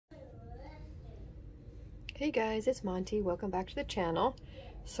Hey guys, it's Monty. Welcome back to the channel.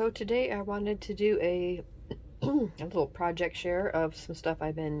 So today I wanted to do a little project share of some stuff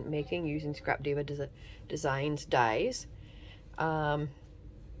I've been making using Scrap Diva Designs dies. I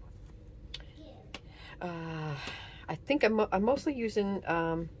think I'm mostly using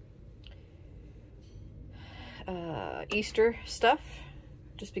Easter stuff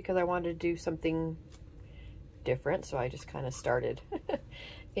just because I wanted to do something different, so I just kind of started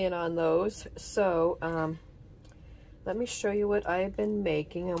in on those. So let me show you what I've been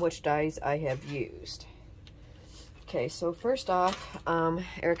making and which dies I have used. Okay, so first off,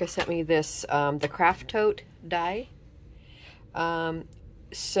 Erica sent me this the craft tote die.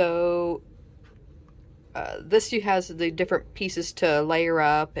 This has the different pieces to layer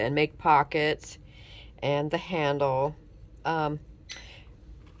up and make pockets, and the handle. I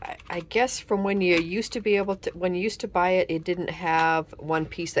guess from when you used to be able to, when you used to buy it, it didn't have one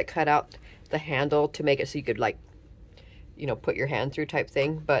piece that cut out the handle to make it so you could, like, you know, put your hand through type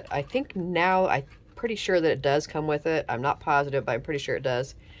thing. But I think now, I'm pretty sure that it does come with it. I'm not positive, but I'm pretty sure it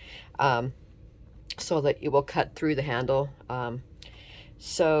does. So that it will cut through the handle.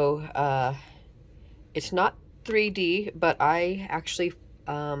 It's not 3D, but I actually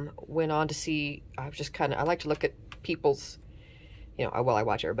went on to see, I was just kind of, I like to look at people's, you know, well, I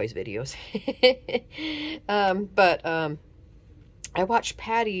watch everybody's videos. I watched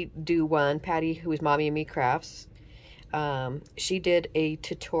Patty do one, Patty, who is Mommy and Me Crafts. She did a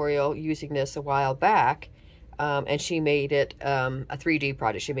tutorial using this a while back, and she made it a 3D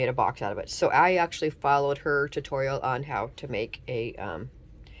project. She made a box out of it. So I actually followed her tutorial on how to make a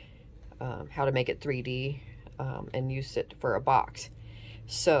how to make it 3D and use it for a box.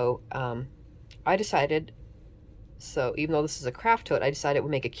 So I decided, so even though this is a craft tote, I decided it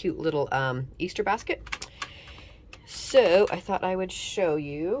would make a cute little Easter basket. So I thought I would show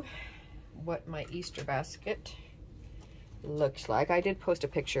you what my Easter basket looks like. I did post a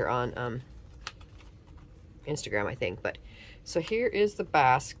picture on Instagram, I think. But so here is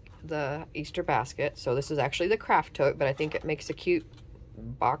the Easter basket. So this is actually the craft tote, but I think it makes a cute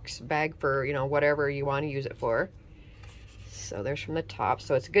box bag for, you know, whatever you want to use it for. So there's from the top.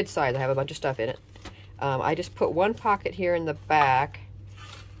 So it's a good size. I have a bunch of stuff in it. I just put one pocket here in the back.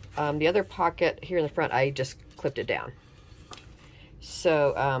 The other pocket here in the front, I just clipped it down.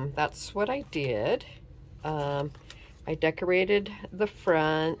 So that's what I did. I decorated the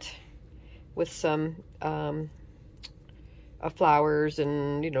front with some flowers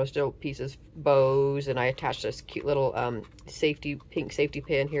and, you know, still pieces, bows, and I attached this cute little pink safety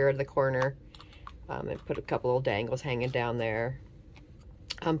pin here in the corner, and put a couple little dangles hanging down there.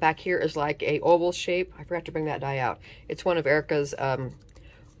 Back here is like a oval shape. I forgot to bring that die out. It's one of Erica's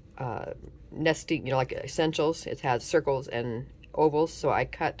nesting, you know, like essentials. It has circles and ovals, so I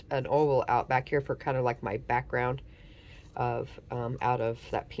cut an oval out back here for kind of like my background of out of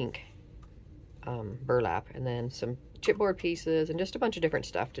that pink burlap, and then some chipboard pieces and just a bunch of different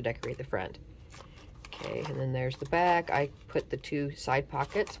stuff to decorate the front. Okay, and then there's the back. I put the two side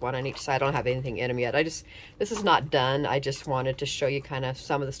pockets, one on each side. I don't have anything in them yet. This is not done. I just wanted to show you kind of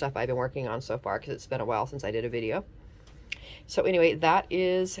some of the stuff I've been working on so far, because it's been a while since I did a video. So anyway, that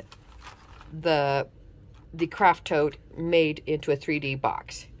is the craft tote made into a 3D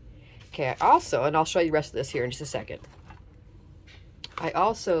box. Okay, I also, and I'll show you the rest of this here in just a second, I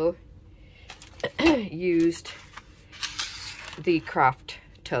also used the craft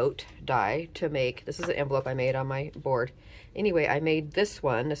tote die to make, this is an envelope I made on my board. Anyway, I made this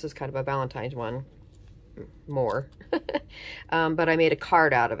one. This is kind of a Valentine's one, more. But I made a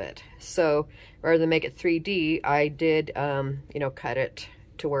card out of it. So rather than make it 3D, I did, you know, cut it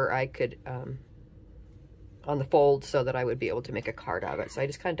to where I could, on the fold, so that I would be able to make a card out of it. So I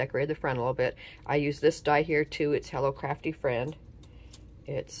just kind of decorated the front a little bit. I used this die here too. It's Hello Crafty Friend.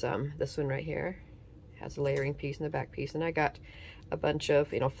 It's this one right here. It has a layering piece and the back piece, and I got a bunch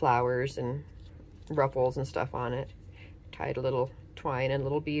of, you know, flowers and ruffles and stuff on it. Tied a little twine and a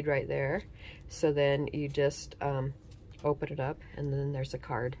little bead right there. So then you just open it up, and then there's a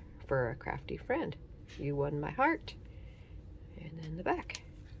card for a crafty friend. You won my heart. And then the back.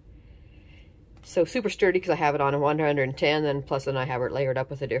 So super sturdy because I have it on a 110, and plus then I have it layered up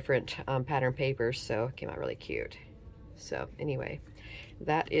with a different pattern papers, so it came out really cute. So anyway,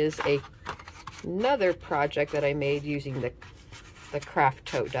 that is another project that I made using the craft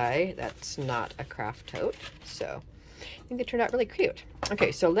tote die. That's not a craft tote, so I think it turned out really cute.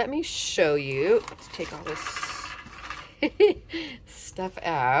 Okay, so let me show you. Let's take all this stuff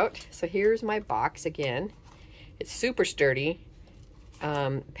out. So here's my box again. It's super sturdy.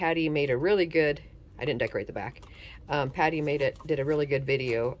 Patty made a really good, I didn't decorate the back, Patty did a really good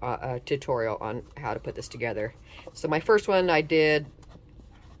video, tutorial on how to put this together. So my first one I did,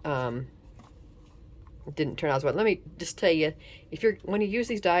 didn't turn out as well. Let me just tell you, when you use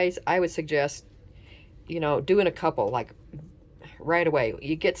these dies, I would suggest, you know, doing a couple, like right away.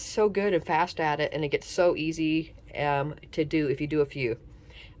 You get so good and fast at it, and it gets so easy to do if you do a few.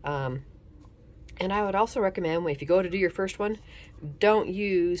 And I would also recommend, if you go to do your first one, don't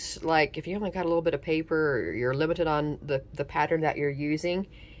use, like, if you only got a little bit of paper or you're limited on the pattern that you're using,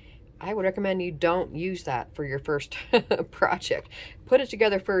 I would recommend you don't use that for your first project. Put it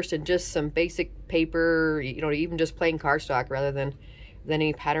together first in just some basic paper, you know, even just plain cardstock rather than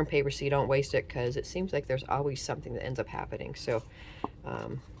any pattern paper, so you don't waste it, because it seems like there's always something that ends up happening. So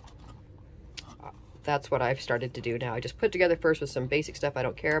that's what I've started to do now. I just put together first with some basic stuff I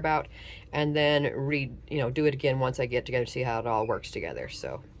don't care about, and then do it again once I get together to see how it all works together.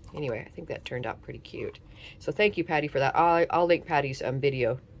 So anyway, I think that turned out pretty cute. So thank you, Patty, for that. I'll link Patty's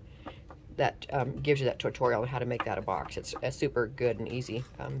video that gives you that tutorial on how to make that a box. It's a super good and easy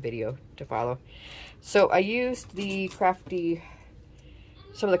video to follow. So I used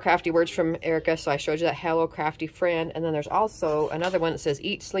some of the crafty words from Erica. So I showed you that hello crafty friend, and then there's also another one that says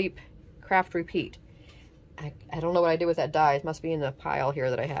eat, sleep, craft, repeat. I don't know what I did with that die. It must be in the pile here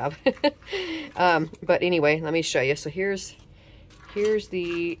that I have. But anyway, let me show you. So here's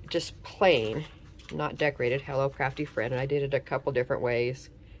the just plain, not decorated, hello crafty friend, and I did it a couple different ways,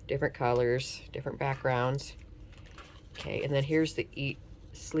 different colors, different backgrounds. Okay, and then here's the eat,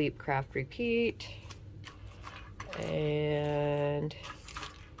 sleep, craft, repeat, and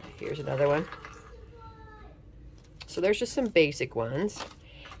here's another one. So there's just some basic ones.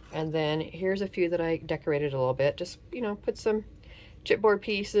 And then here's a few that I decorated a little bit. Just, you know, put some chipboard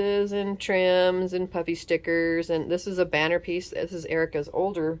pieces and trims and puffy stickers. And this is a banner piece. This is Erica's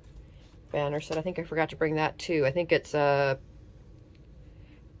older banner set. I think I forgot to bring that too. I think it's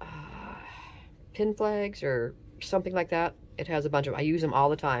pin flags or something like that. It has a bunch of, I use them all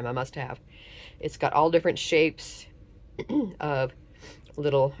the time. I must have. It's got all different shapes of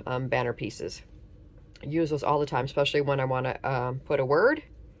little banner pieces. I use those all the time, especially when I want to put a word.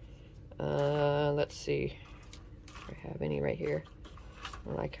 Let's see if I have any right here.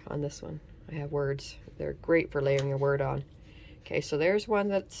 Like on this one, I have words. They're great for layering a word on. Okay, so there's one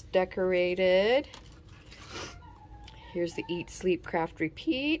that's decorated. Here's the eat, sleep, craft,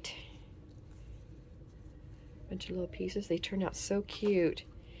 repeat. Bunch of little pieces. They turn out so cute.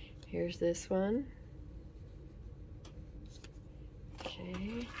 Here's this one.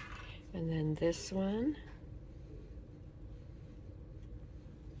 Okay, and then this one.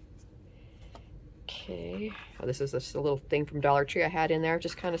 Okay, oh, this is just a little thing from Dollar Tree I had in there,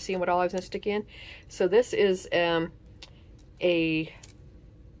 just kind of seeing what all I was going to stick in. So this is a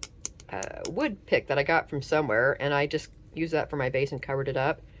wood pick that I got from somewhere, and I just used that for my base and covered it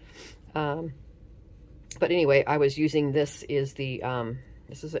up. But anyway, I was using this is the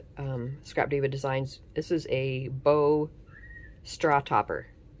this is Scrap David Designs. This is a bow straw topper,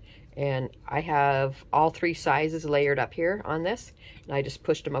 and I have all three sizes layered up here on this, and I just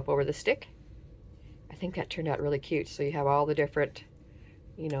pushed them up over the stick. I think that turned out really cute. So you have all the different,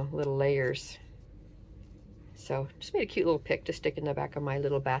 you know, little layers. So just made a cute little pick to stick in the back of my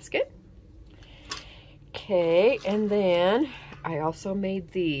little basket. Okay, and then I also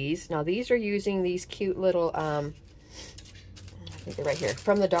made these. Now these are using these cute little, I think they're right here,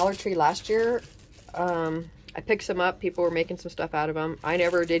 from the Dollar Tree last year. I picked some up. People were making some stuff out of them. I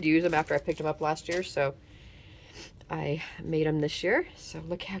never did use them after I picked them up last year, so I made them this year. So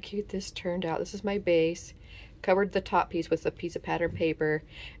look how cute this turned out. This is my base. Covered the top piece with a piece of pattern paper,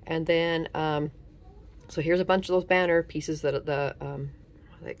 and then so here's a bunch of those banner pieces that what are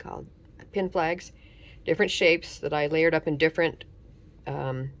they called? Pin flags, different shapes that I layered up in different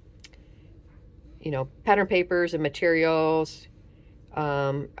you know, pattern papers and materials.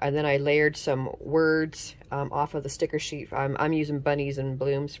 And then I layered some words off of the sticker sheet. I'm using bunnies and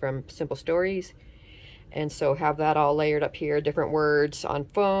blooms from Simple Stories. And so have that all layered up here, different words on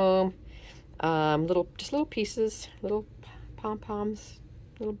foam, just little pieces, little pom-poms,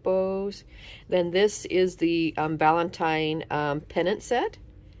 little bows. Then this is the Valentine pennant set.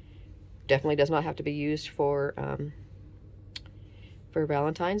 Definitely does not have to be used for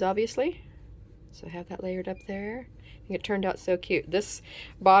Valentine's, obviously. So I have that layered up there. I think it turned out so cute. This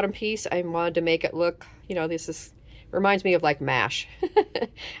bottom piece, I wanted to make it look, you know, reminds me of like MASH.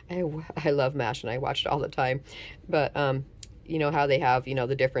 I love MASH and I watch it all the time. But you know how they have, you know,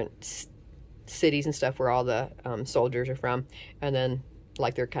 the different cities and stuff where all the soldiers are from, and then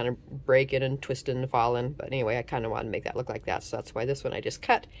like they're kind of breaking and twisting and falling. But anyway, I kind of wanted to make that look like that. So that's why this one I just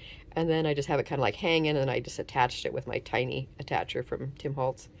cut. And then I just have it kind of like hanging, and I just attached it with my tiny attacher from Tim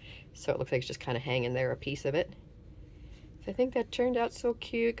Holtz. So it looks like it's just kind of hanging there, a piece of it. So I think that turned out so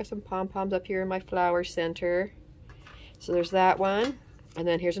cute. Got some pom-poms up here in my flower center. So there's that one. And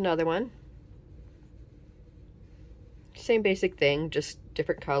then here's another one. Same basic thing, just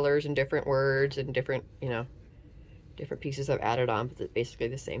different colors and different words and different, you know, different pieces I've added on, but it's basically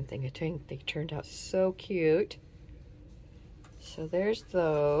the same thing. I think they turned out so cute. So there's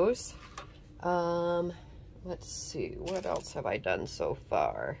those. Let's see, what else have I done so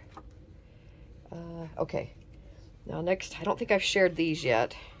far? Okay, now next, I don't think I've shared these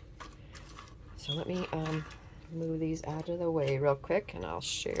yet. So let me move these out of the way real quick, and I'll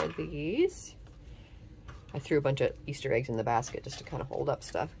share these. I threw a bunch of Easter eggs in the basket just to kind of hold up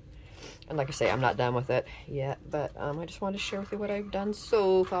stuff. And like I say, I'm not done with it yet, but I just wanted to share with you what I've done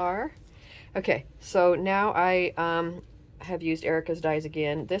so far. Okay, so now I have used Erica's dies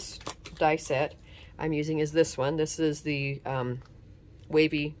again. This die set I'm using is this one. This is the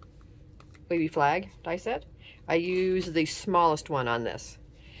Wavy flag die set. I use the smallest one on this.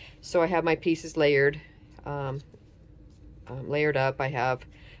 So I have my pieces layered, layered up. I have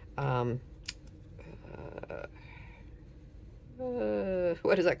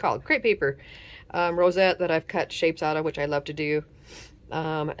what is that called? Crepe paper rosette that I've cut shapes out of, which I love to do.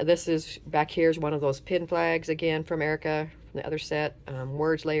 This is back here is one of those pin flags again from Erica from the other set.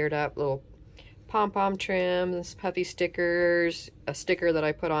 Words layered up, little pom-pom trims, puffy stickers, a sticker that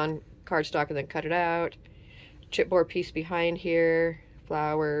I put on cardstock and then cut it out, chipboard piece behind here,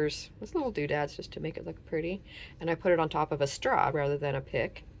 flowers, this little doodads just to make it look pretty, and I put it on top of a straw rather than a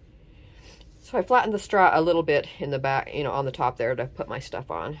pick. So I flattened the straw a little bit in the back, you know, on the top there to put my stuff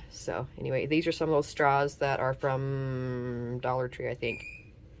on. So anyway, these are some of those straws that are from Dollar Tree, I think.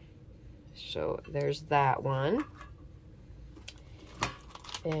 So there's that one.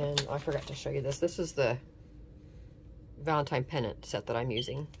 And I forgot to show you this. This is the Valentine pennant set that I'm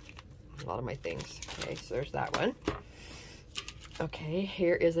using. A lot of my things. Okay, so there's that one. Okay,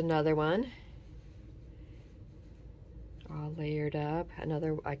 here is another one. All layered up.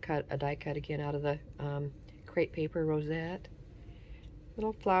 Another, I cut a die cut again out of the crepe paper rosette.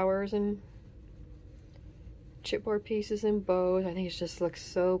 Little flowers and chipboard pieces and bows. I think it just looks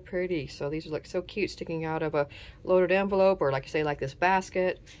so pretty. So these look so cute sticking out of a loaded envelope, or like I say, like this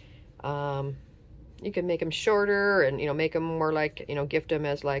basket. You can make them shorter and, you know, make them more like, you know, gift them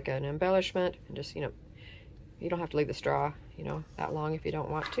as like an embellishment, and just, you know, you don't have to leave the straw, you know, that long if you don't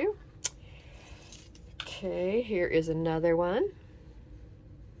want to. Okay, here is another one.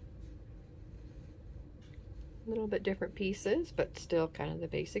 A little bit different pieces, but still kind of the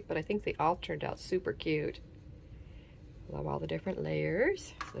basic, but I think they all turned out super cute. Love all the different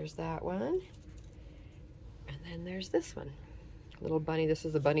layers. So there's that one. And then there's this one. Little bunny. This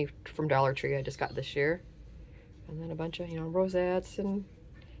is the bunny from Dollar Tree I just got this year. And then a bunch of, you know, rosettes and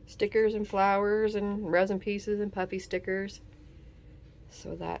stickers and flowers and resin pieces and puffy stickers.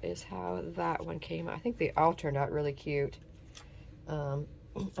 So that is how that one came out. I think they all turned out really cute. I'm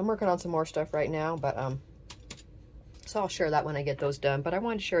working on some more stuff right now, but so I'll share that when I get those done. But I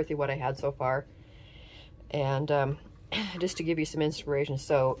wanted to share with you what I had so far, and just to give you some inspiration.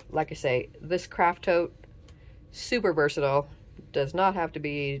 So like I say, this craft tote, super versatile. Does not have to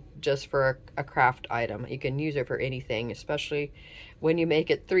be just for a craft item. You can use it for anything, especially when you make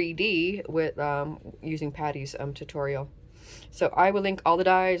it 3D with using Patty's tutorial. So I will link all the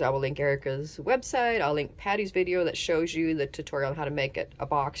dies. I will link Erica's website. I'll link Patty's video that shows you the tutorial on how to make it, a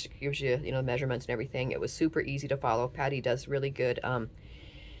box. It gives you, you know, measurements and everything. It was super easy to follow. Patty does really good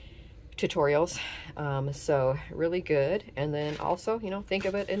tutorials. So really good. And then also, you know, think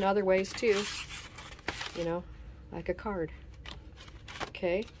of it in other ways too. You know, like a card.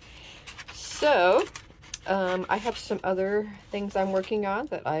 Okay. So I have some other things I'm working on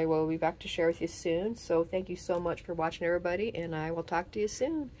that I will be back to share with you soon. So thank you so much for watching, everybody, and I will talk to you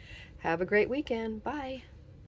soon. Have a great weekend. Bye.